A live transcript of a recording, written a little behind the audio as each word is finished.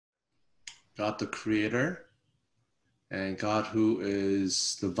God the Creator, and God who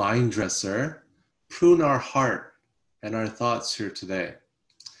is the vine dresser, prune our heart and our thoughts here today,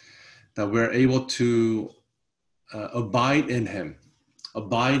 that we're able to abide in Him,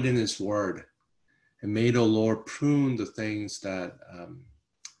 abide in His Word, and may the Lord prune the things that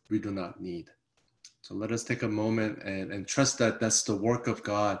we do not need. So let us take a moment and trust that that's the work of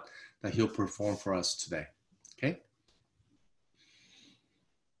God that He'll perform for us today. Okay?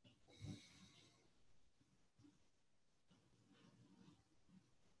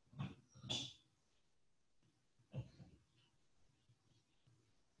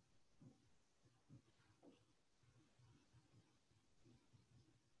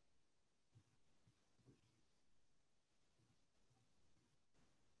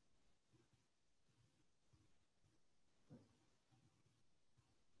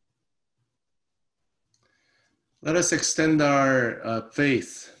 Let us extend our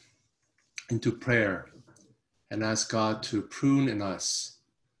faith into prayer and ask God to prune in us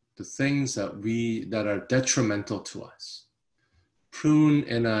the things that are detrimental to us. Prune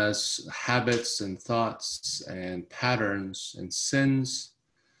in us habits and thoughts and patterns and sins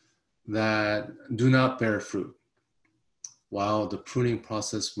that do not bear fruit. While the pruning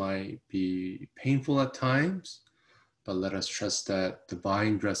process might be painful at times, but let us trust that the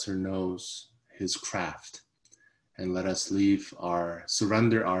vine dresser knows his craft, and let us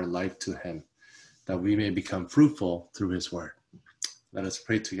surrender our life to Him, that we may become fruitful through His word. Let us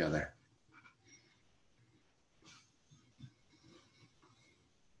pray together.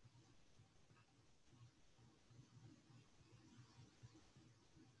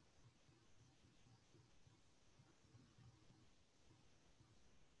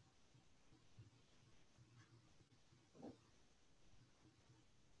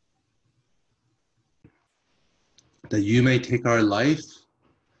 That you may take our life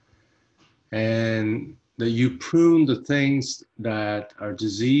and that you prune the things that are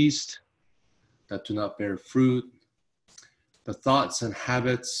diseased, that do not bear fruit, the thoughts and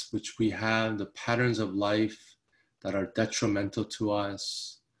habits which we have, the patterns of life that are detrimental to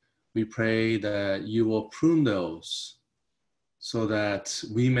us. We pray that you will prune those so that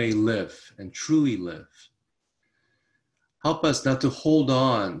we may live and truly live. Help us not to hold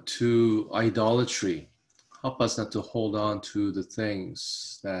on to idolatry. Help us not to hold on to the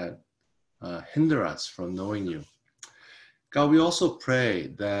things that hinder us from knowing you. God, we also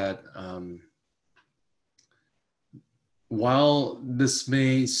pray that while this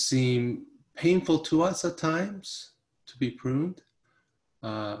may seem painful to us at times to be pruned,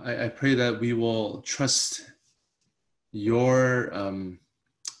 I pray that we will trust your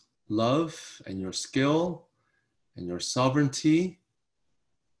love and your skill and your sovereignty,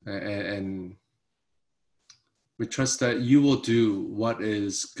 and we trust that you will do what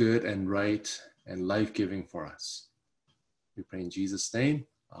is good and right and life-giving for us. We pray in Jesus' name.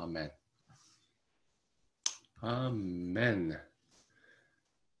 Amen. Amen.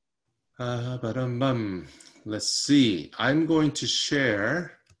 Let's see. I'm going to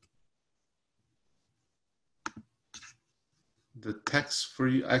share the text for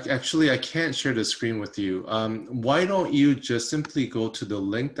you. Actually, I can't share the screen with you. Why don't you just simply go to the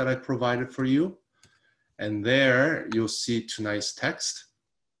link that I provided for you? And there you'll see tonight's text.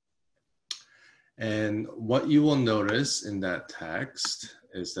 And what you will notice in that text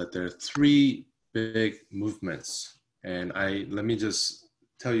is that there are three big movements. And let me just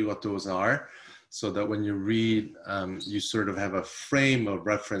tell you what those are, so that when you read, you sort of have a frame of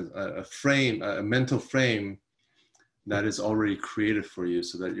reference, a mental frame that is already created for you,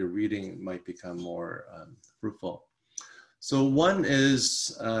 so that your reading might become more fruitful. So one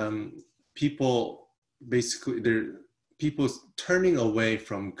is people turning away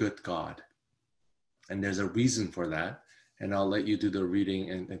from good God. And there's a reason for that. And I'll let you do the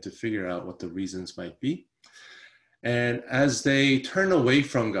reading and to figure out what the reasons might be. And as they turn away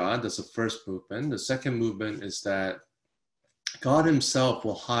from God, that's the first movement. The second movement is that God Himself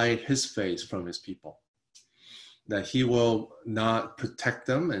will hide His face from His people, that He will not protect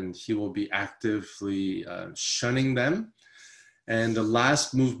them and He will be actively shunning them. And the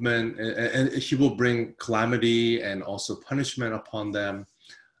last movement, and He will bring calamity and also punishment upon them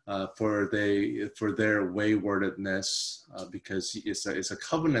for their waywardness, because it's a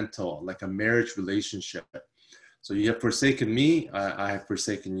covenantal, like a marriage relationship. So you have forsaken me, I have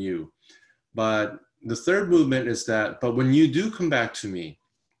forsaken you. But the third movement is that, but when you do come back to me,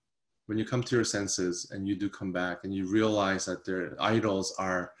 when you come to your senses and you do come back and you realize that their idols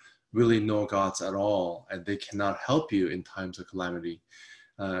are really no gods at all, and they cannot help you in times of calamity,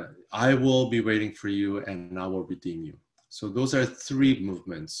 I will be waiting for you and I will redeem you. So those are three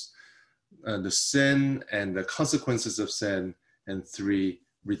movements. the sin and the consequences of sin, and 3,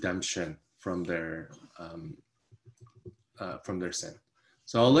 redemption from their sin.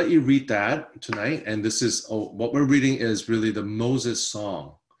 So I'll let you read that tonight. And this is what we're reading is really the Moses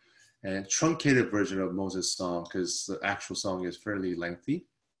song, and truncated version of Moses song, because the actual song is fairly lengthy.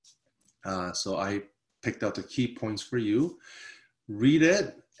 So I picked out the key points for you. Read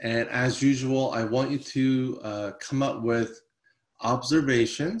it, and as usual, I want you to come up with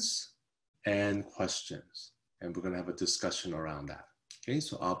observations and questions, and we're going to have a discussion around that. Okay,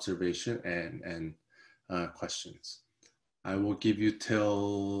 so observation and questions. I will give you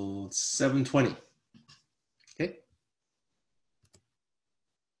till 7:20. Okay.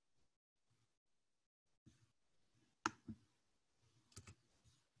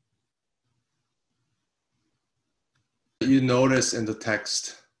 You notice in the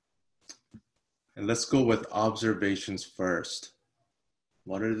text, and let's go with observations first.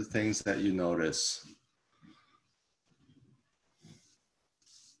 What are the things that you notice?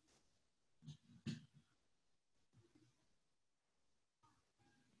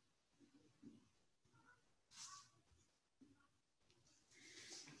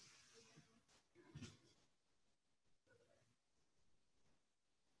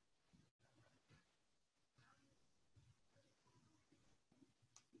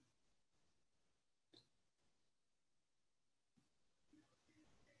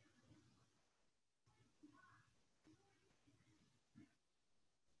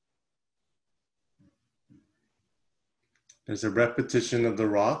 There's a repetition of the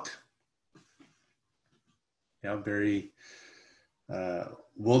rock. Yeah, very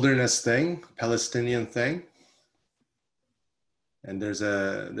wilderness thing, Palestinian thing. And there's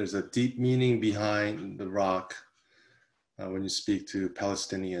a deep meaning behind the rock when you speak to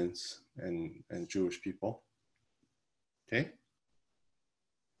Palestinians and Jewish people. Okay.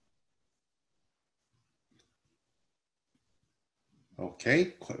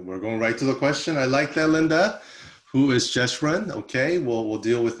 Okay, we're going right to the question. I like that, Linda. Who is Jeshurun? Okay, we'll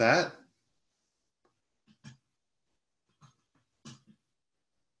deal with that.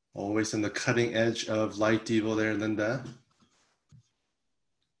 Always on the cutting edge of light Devo there, Linda.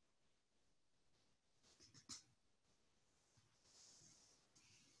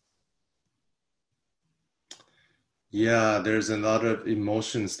 Yeah, there's a lot of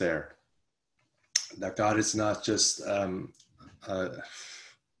emotions there. That God is not just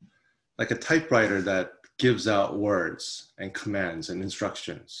like a typewriter that gives out words and commands and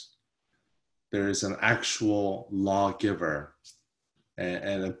instructions. There is an actual lawgiver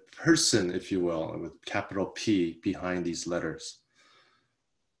and a person, if you will, with capital P behind these letters.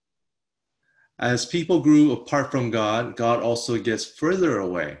 As people grew apart from God, God also gets further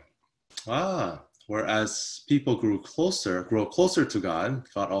away. Whereas people grow closer to God,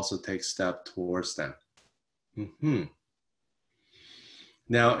 God also takes steps towards them. Mm-hmm.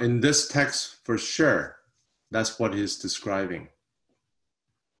 Now, in this text, for sure, that's what he's describing.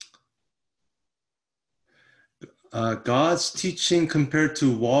 God's teaching compared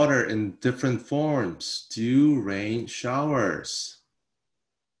to water in different forms, dew, rain, showers.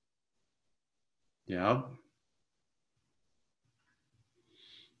 Yeah.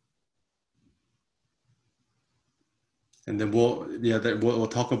 And then we'll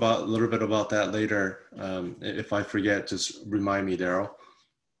talk about a little bit about that later. If I forget, just remind me, Daryl.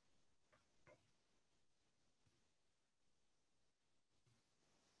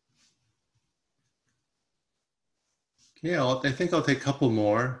 Yeah, I think I'll take a couple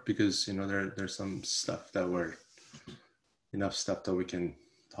more because there's some stuff enough stuff that we can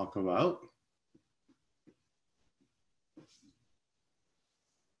talk about.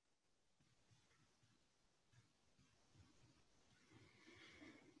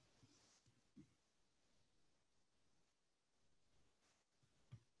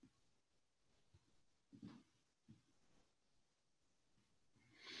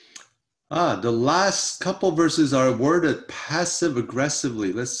 The last couple verses are worded passive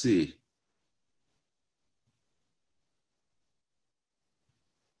aggressively. Let's see.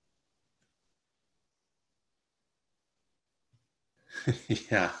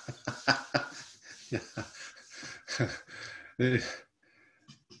 Yeah.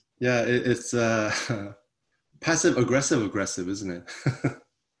 Yeah, it's passive aggressive, isn't it?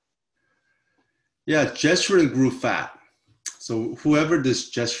 Yeah, Jeshurun grew fat. So whoever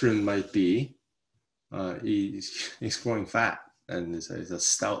this Jeshurun might be, he's growing fat, and he's a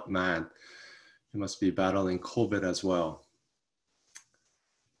stout man. He must be battling COVID as well.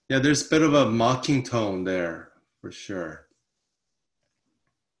 Yeah, there's a bit of a mocking tone there, for sure.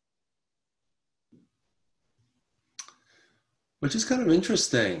 which is kind of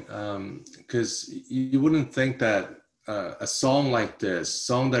interesting because you wouldn't think that a song like this,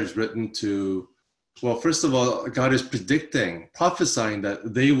 song that is written to, well, first of all, God is predicting, prophesying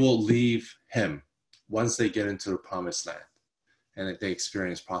that they will leave him once they get into the promised land and that they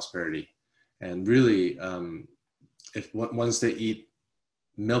experience prosperity. And really, if once they eat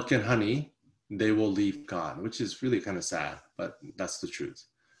milk and honey, they will leave God, which is really kind of sad, but that's the truth.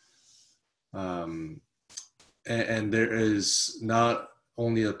 And there is not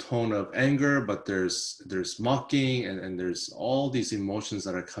only a tone of anger, but there's mocking and there's all these emotions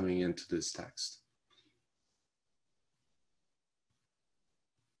that are coming into this text.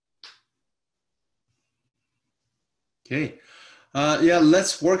 Okay, yeah,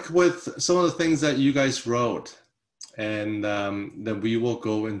 let's work with some of the things that you guys wrote, and then we will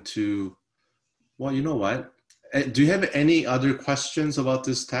go into, well, you know what? Do you have any other questions about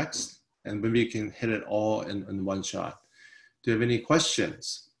this text? And maybe you can hit it all in one shot. Do you have any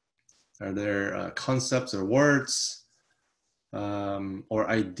questions? Are there concepts or words or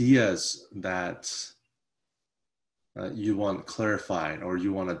ideas that you want clarified or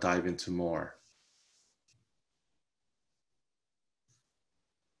you want to dive into more?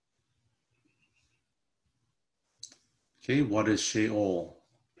 Okay, what is Sheol?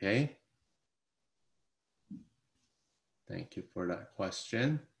 Okay. Thank you for that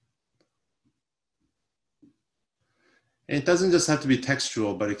question. It doesn't just have to be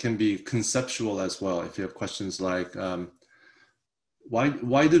textual, but it can be conceptual as well. If you have questions like, why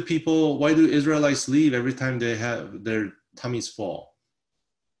do Israelites leave every time they have their tummies full?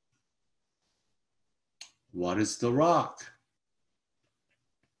 What is the rock?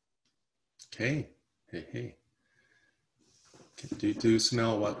 Okay, hey. Do you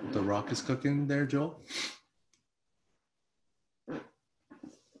smell what the rock is cooking there, Joel?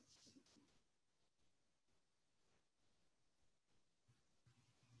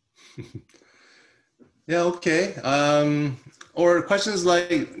 Yeah, okay. Or questions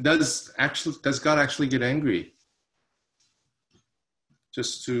like, does God actually get angry?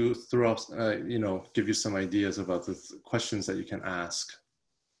 Just to throw up, give you some ideas about the questions that you can ask.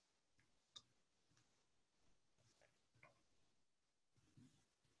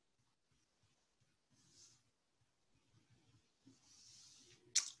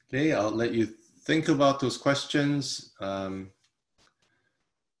 Okay, I'll let you think about those questions.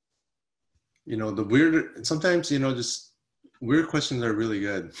 Sometimes, just weird questions are really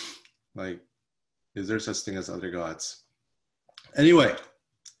good. Like, is there such thing as other gods? Anyway,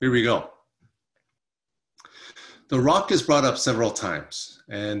 here we go. The rock is brought up several times.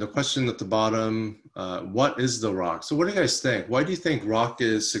 And the question at the bottom, what is the rock? So what do you guys think? Why do you think rock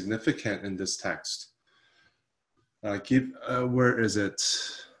is significant in this text? Where is it?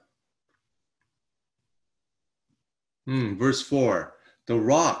 Verse 4. The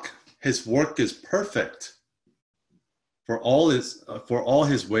rock, his work is perfect. For all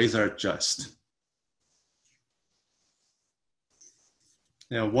his ways are just.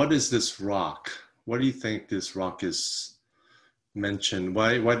 Now, what is this rock? What do you think this rock is mentioned?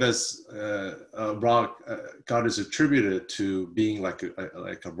 Why does a rock God is attributed to being like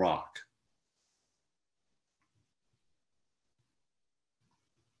a rock?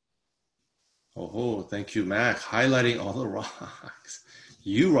 Oh, thank you, Mac. Highlighting all the rocks.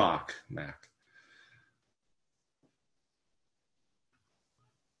 You rock, Mac.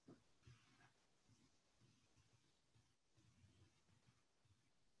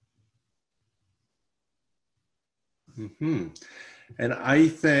 And I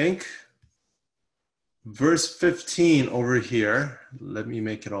think verse 15 over here, let me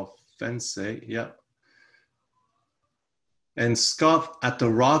make it all fancy. Yeah. And scoff at the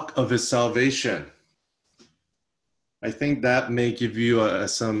rock of his salvation. I think that may give you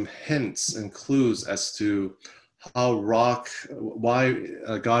some hints and clues as to why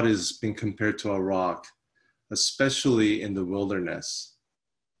God is being compared to a rock, especially in the wilderness.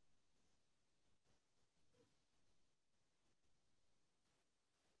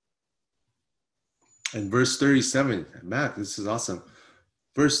 And verse 37, Matt, this is awesome.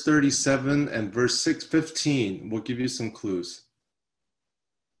 Verse 37 and verse 15 will give you some clues.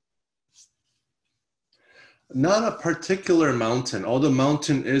 Not a particular mountain, although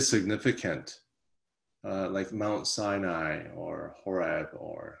mountain is significant, like Mount Sinai or Horeb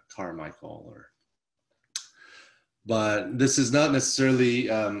or Carmichael. But this is not necessarily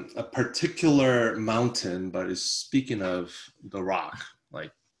a particular mountain, but is speaking of the rock,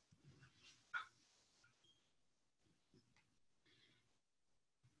 like.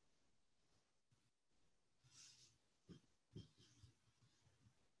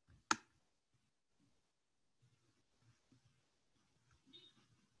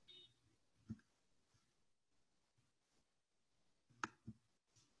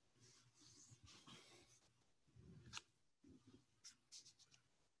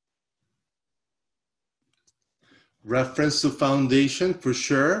 Reference to foundation for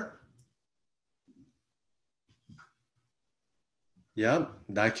sure. Yeah,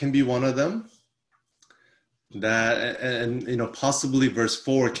 that can be one of them. That, and you know, possibly verse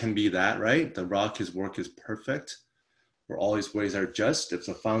 4 can be that, right? The rock, his work is perfect, for all his ways are just. If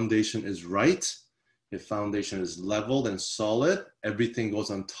the foundation is right, if foundation is leveled and solid, everything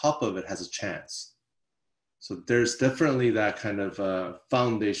goes on top of it has a chance. So there's definitely that kind of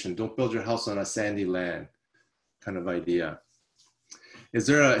foundation. Don't build your house on a sandy land kind of idea. Is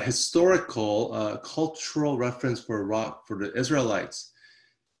there a historical, cultural reference for rock for the Israelites?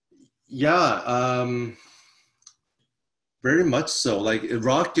 Yeah, very much so. Like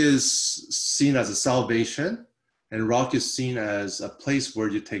rock is seen as a salvation, and rock is seen as a place where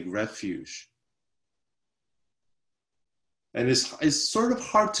you take refuge. And it's sort of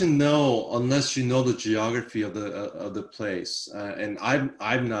hard to know unless you know the geography of the place. And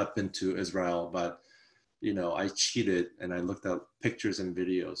I've not been to Israel, but you know, I cheated and I looked up pictures and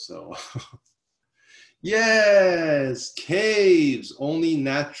videos. So yes, caves, only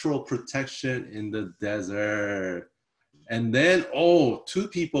natural protection in the desert. And then, oh, two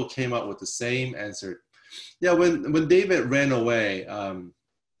people came up with the same answer. Yeah, when David ran away,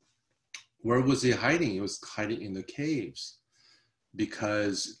 where was he hiding? He was hiding in the caves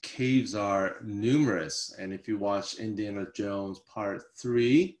because caves are numerous. And if you watch Indiana Jones Part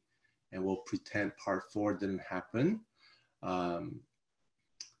 3, and we'll pretend Part 4 didn't happen,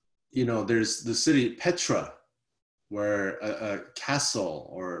 you know, there's the city Petra, where a castle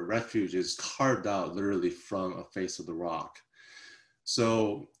or a refuge is carved out literally from a face of the rock.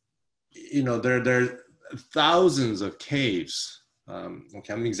 So, you know, there are thousands of caves.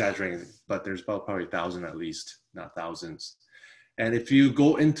 Okay, I'm exaggerating, but there's about probably 1,000 at least, not thousands. And if you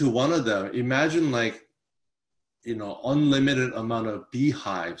go into one of them, imagine like, you know, unlimited amount of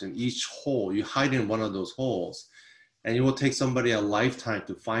beehives in each hole. You hide in one of those holes, and it will take somebody a lifetime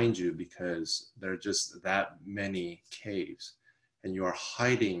to find you because there are just that many caves, and you are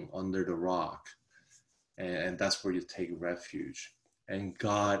hiding under the rock, and that's where you take refuge. And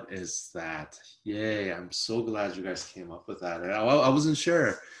God is that. Yay, I'm so glad you guys came up with that. I wasn't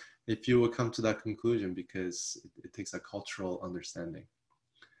sure if you would come to that conclusion because it takes a cultural understanding.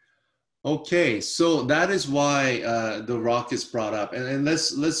 Okay, so that is why the rock is brought up, and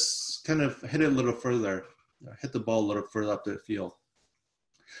let's kind of hit it a little further, hit the ball a little further up the field.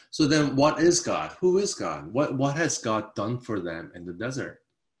 So then, what is God? Who is God? What has God done for them in the desert?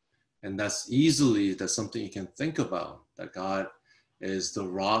 And that's something you can think about. That God is the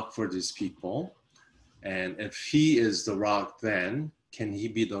rock for these people, and if He is the rock, then can He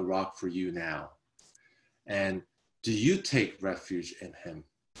be the rock for you now? And do you take refuge in Him?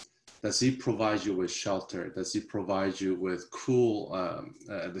 Does He provide you with shelter? Does He provide you with cool,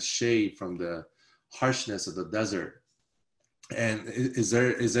 the shade from the harshness of the desert? And is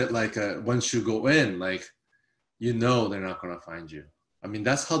it like once you go in, like, you know, they're not going to find you? I mean,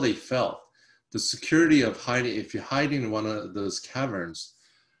 that's how they felt. The security of hiding, if you're hiding in one of those caverns,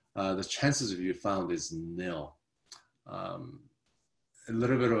 the chances of you found is nil. A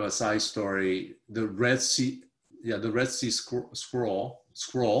little bit of a side story: the Red Sea, the Red Sea scroll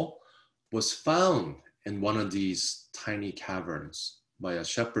was found in one of these tiny caverns by a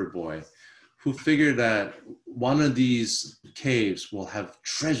shepherd boy who figured that one of these caves will have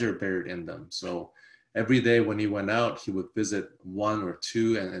treasure buried in them. So every day when he went out, he would visit one or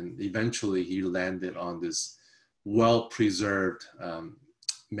two, and eventually he landed on this well-preserved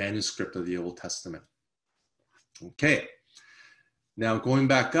manuscript of the Old Testament. Okay, now going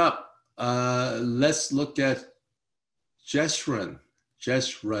back up, let's look at Jeshurun.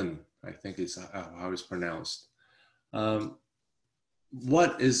 Jeshurun, I think is how it's pronounced.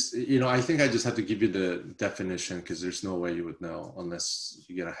 What is, you know, I think I just have to give you the definition because there's no way you would know unless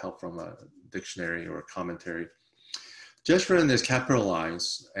you get a help from a dictionary or a commentary. Jeshurun is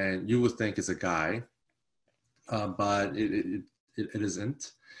capitalized, and you would think it's a guy, but it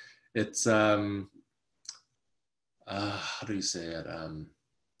isn't. It's, how do you say it?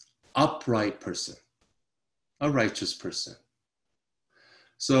 Upright person, a righteous person.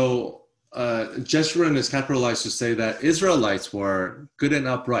 So Jeshurun is capitalized to say that Israelites were good and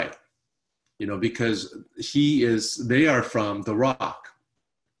upright, you know, because they are from the rock.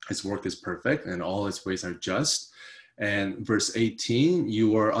 His work is perfect and all his ways are just. And verse 18,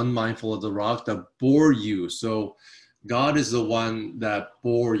 you were unmindful of the rock that bore you. So God is the one that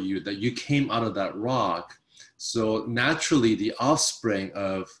bore you, that you came out of that rock. So naturally, the offspring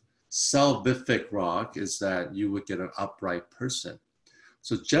of salvific rock is that you would get an upright person.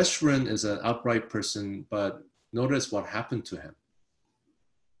 So Jeshurun is an upright person, but notice what happened to him.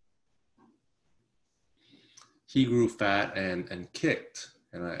 he grew fat and kicked.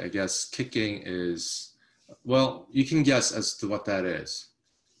 And I guess kicking is, well, you can guess as to what that is.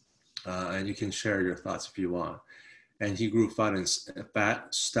 And you can share your thoughts if you want. And he grew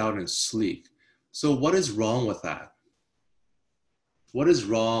fat, stout, and sleek. So what is wrong with that? What is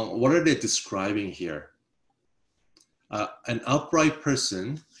wrong? What are they describing here? An upright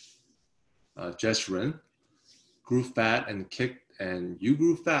person, Jeshurun, grew fat and kicked, and you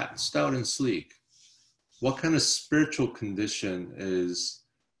grew fat, stout, and sleek. What kind of spiritual condition is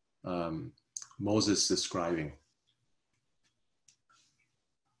Moses describing?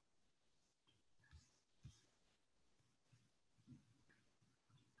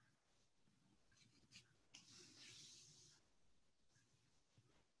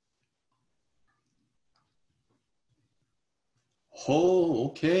 Oh,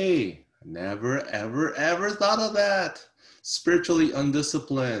 okay. Never, ever, ever thought of that. Spiritually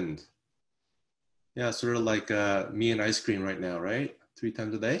undisciplined. Yeah, sort of like me and ice cream right now, right? 3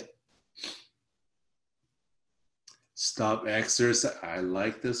 times a day. Stop exercise. I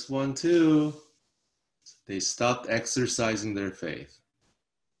like this one too. They stopped exercising their faith.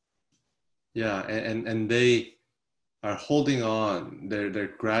 Yeah, and they are holding on.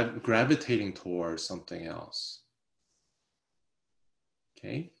 They're gravitating towards something else.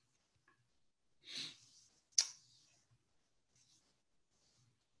 Okay.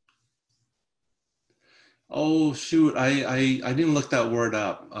 Oh shoot, I didn't look that word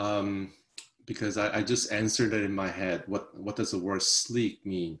up because I just answered it in my head. What does the word sleek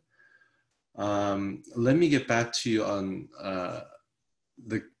mean? Let me get back to you on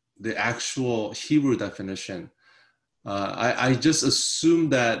the actual Hebrew definition. I just assume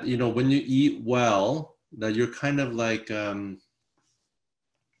that, you know, when you eat well, that you're kind of like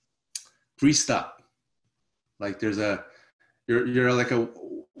greased up. Like you're like a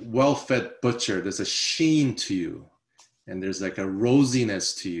well-fed butcher. There's a sheen to you, and there's like a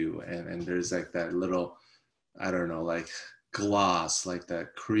rosiness to you, and there's like that little, I don't know, like gloss, like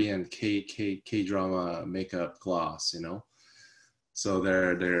that Korean K drama makeup gloss, you know. So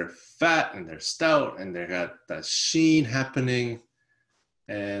they're fat and they're stout and they got that sheen happening,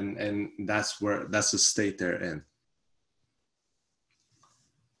 and that's the state they're in.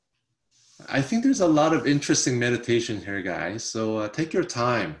 I think there's a lot of interesting meditation here, guys. So take your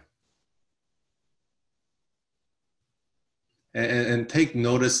time and take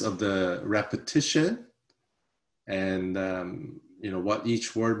notice of the repetition and you know what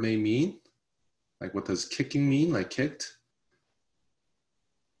each word may mean. Like what does kicking mean? Like kicked,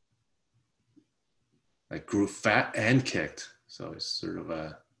 like grew fat and kicked. So it's sort of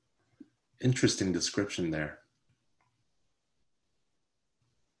a interesting description there.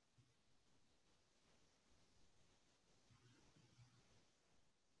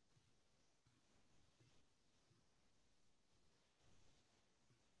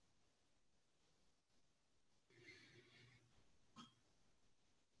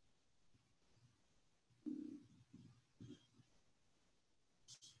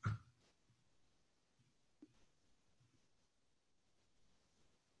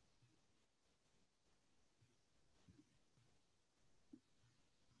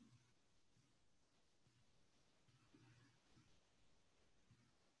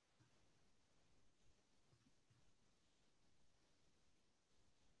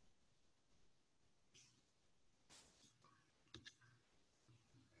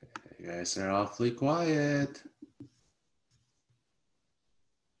 You guys are awfully quiet.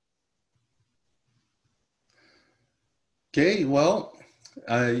 Okay, well,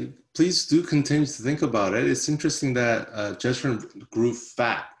 please do continue to think about it. It's interesting that Jeshurun grew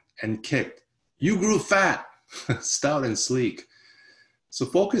fat and kicked. You grew fat, stout and sleek. So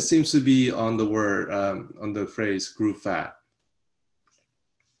focus seems to be on the word, on the phrase grew fat.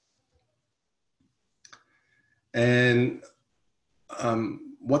 And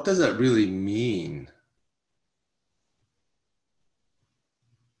what does that really mean?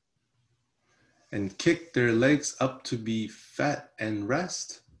 And kick their legs up to be fat and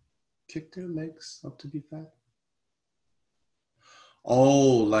rest? Kick their legs up to be fat?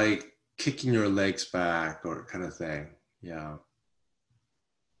 Oh, like kicking your legs back or kind of thing. Yeah.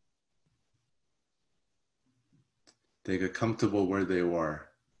 They got comfortable where they were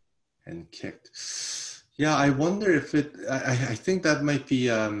and kicked. Yeah, I wonder if I think that might be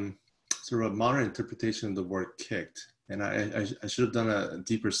sort of a modern interpretation of the word kicked. And I should have done a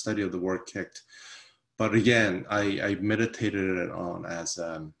deeper study of the word kicked. But again, I meditated it on as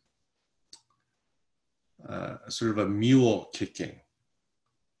sort of a mule kicking,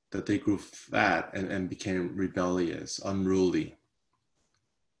 that they grew fat and became rebellious, unruly.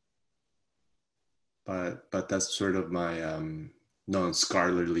 but that's sort of my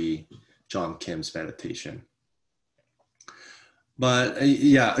non-scholarly John Kim's meditation. But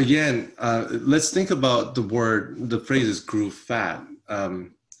yeah, again, let's think about the phrase is grew fat.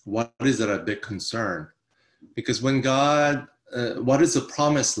 What is that a big concern? Because when God, what is the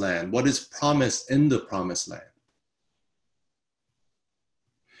promised land? What is promised in the promised land?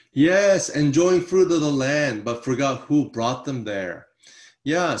 Yes, enjoying fruit of the land, but forgot who brought them there.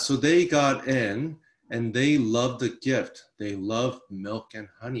 Yeah, so they got in and they loved the gift. They loved milk and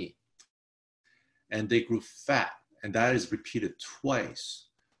honey. And they grew fat. And that is repeated twice.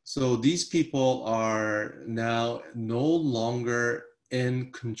 So these people are now no longer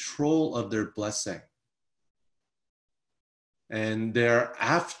in control of their blessing. And they're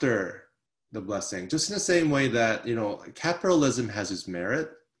after the blessing, just in the same way that, capitalism has its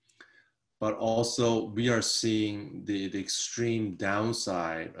merit, but also we are seeing the extreme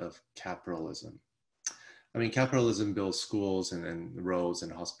downside of capitalism. I mean, capitalism builds schools and roads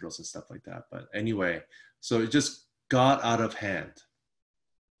and hospitals and stuff like that. But anyway, so it just got out of hand.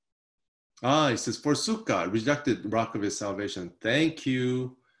 He says, forsook God, rejected the rock of his salvation. Thank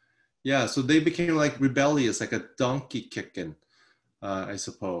you. Yeah, so they became like rebellious, like a donkey kicking, I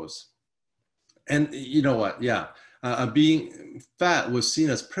suppose. And you know what? Yeah, being fat was seen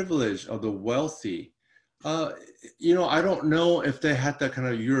as privilege of the wealthy. I don't know if they had that kind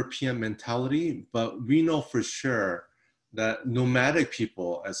of European mentality, but we know for sure that nomadic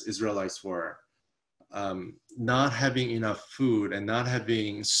people, as Israelites were, not having enough food and not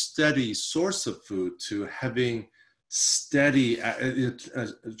having steady source of food to having steady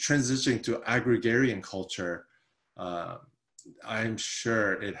transitioning to agrarian culture, I'm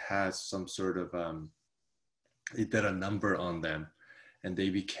sure it has some sort of, it did a number on them and they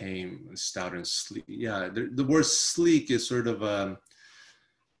became stout and sleek. Yeah, the word sleek is sort of,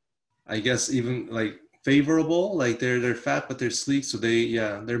 I guess, even like favorable, like they're fat, but they're sleek. So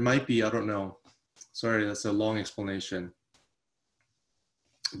there might be, I don't know. Sorry, that's a long explanation.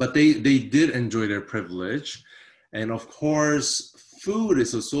 But they did enjoy their privilege. And of course, food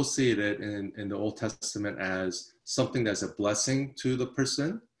is associated in the Old Testament as something that's a blessing to the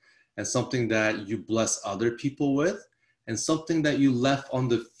person and something that you bless other people with and something that you left on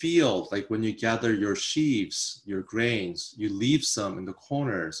the field, like when you gather your sheaves, your grains, you leave some in the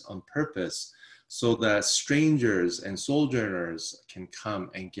corners on purpose so that strangers and sojourners can come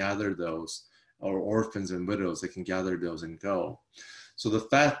and gather those, or orphans and widows, they can gather those and go. So the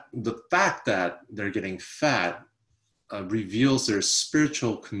fact that they're getting fat reveals their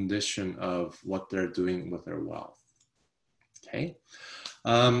spiritual condition of what they're doing with their wealth. Okay.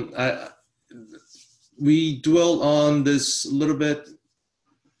 We dwell on this a little bit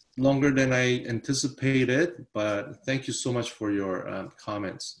longer than I anticipated, but thank you so much for your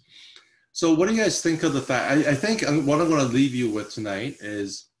comments. So what do you guys think of the fact, I think what I'm going to leave you with tonight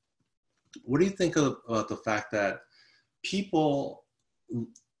is, what do you think about the fact that people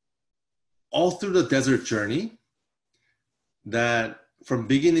all through the desert journey, that from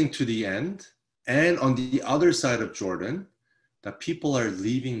beginning to the end, and on the other side of Jordan, that people are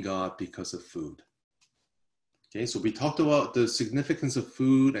leaving God because of food? Okay, so we talked about the significance of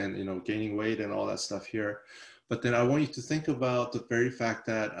food and gaining weight and all that stuff here, but then I want you to think about the very fact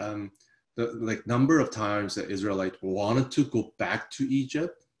that the number of times that Israelites wanted to go back to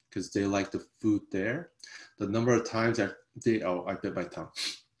Egypt because they like the food there. The number of times that I bit my tongue.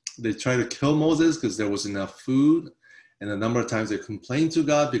 They tried to kill Moses because there was enough food. And the number of times they complained to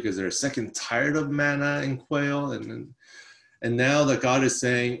God because they're sick and tired of manna and quail. And now that God is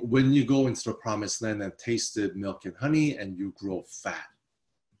saying, when you go into the promised land and tasted milk and honey and you grow fat,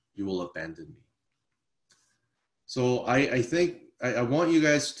 you will abandon me. So I think I want you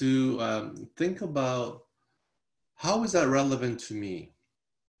guys to think about, how is that relevant to me?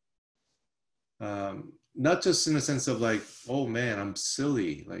 Not just in the sense of like, oh man, I'm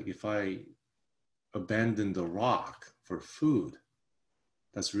silly. Like if I abandon the rock for food,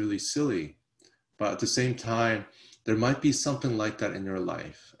 that's really silly. But at the same time, there might be something like that in your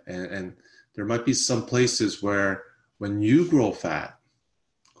life. And there might be some places where when you grow fat,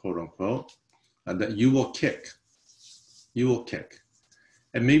 quote unquote, that you will kick. You will kick.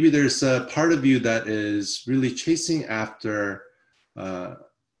 And maybe there's a part of you that is really chasing after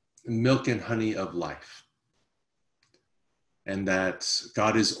milk and honey of life. And that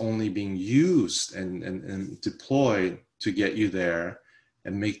God is only being used and deployed to get you there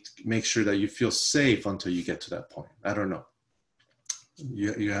and make sure that you feel safe until you get to that point. I don't know.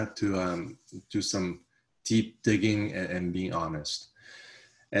 You have to do some deep digging and being honest.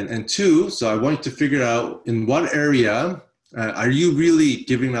 And two, so I want you to figure out in what area are you really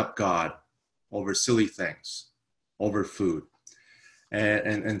giving up God? over silly things, over food.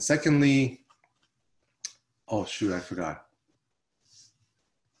 And secondly, oh shoot, I forgot.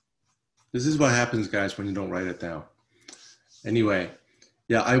 This is what happens, guys, when you don't write it down. Anyway,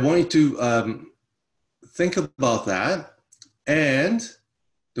 yeah, I want you to think about that. And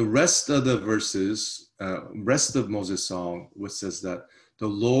the rest of the verses, rest of Moses' song, which says that the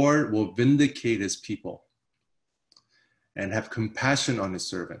Lord will vindicate his people and have compassion on his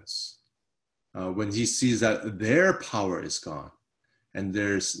servants when he sees that their power is gone and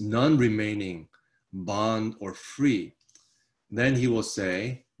there's none remaining bond or free. Then he will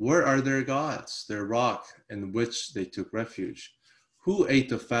say, where are their gods, their rock in which they took refuge? Who ate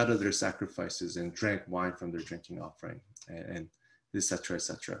the fat of their sacrifices and drank wine from their drinking offering? And etc.,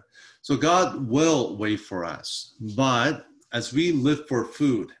 etc. So God will wait for us, but as we live for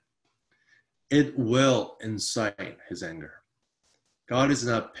food, it will incite his anger. God is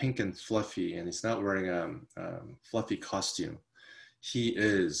not pink and fluffy, and he's not wearing a fluffy costume. He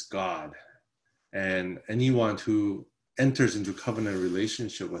is God. And anyone who enters into covenant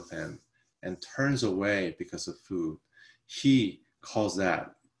relationship with him and turns away because of food, he calls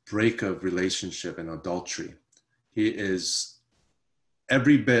that break of relationship and adultery. He is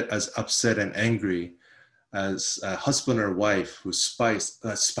every bit as upset and angry as a husband or wife whose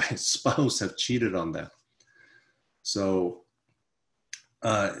spouse have cheated on them. So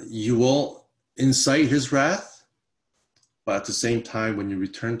you will incite his wrath, but at the same time, when you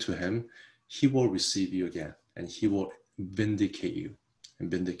return to him, he will receive you again, and he will vindicate you and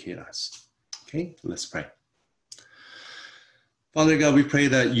vindicate us. Okay, let's pray. Father God, we pray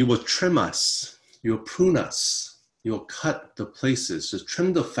that you will trim us, you will prune us, you will cut the places, just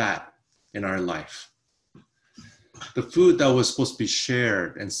trim the fat in our life. The food that was supposed to be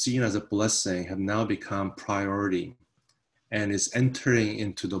shared and seen as a blessing have now become priority and is entering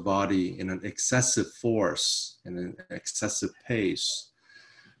into the body in an excessive force, in an excessive pace,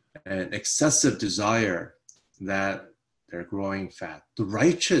 an excessive desire that they're growing fat. The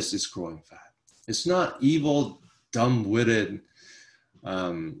righteous is growing fat. It's not evil, dumb-witted,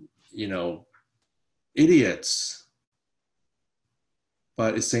 idiots,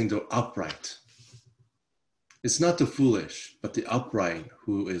 but it's saying the upright. It's not the foolish, but the upright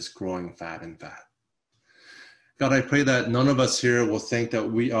who is growing fat and fat. God, I pray that none of us here will think that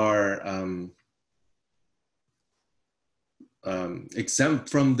we are exempt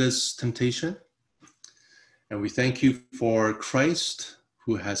from this temptation. And we thank you for Christ,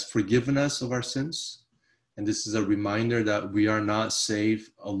 who has forgiven us of our sins. And this is a reminder that we are not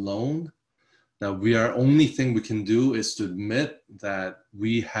saved alone, that only thing we can do is to admit that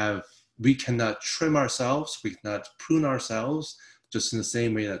we cannot trim ourselves, we cannot prune ourselves, just in the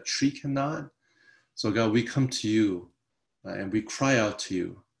same way that a tree cannot. So God, we come to you and we cry out to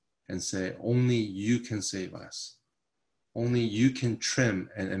you and say, only you can save us. Only you can trim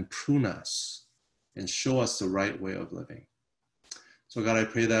and prune us and show us the right way of living. So God, I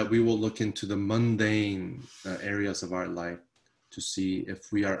pray that we will look into the mundane areas of our life to see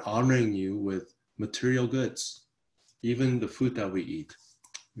if we are honoring you with material goods, even the food that we eat.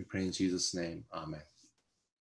 We pray in Jesus' name, amen.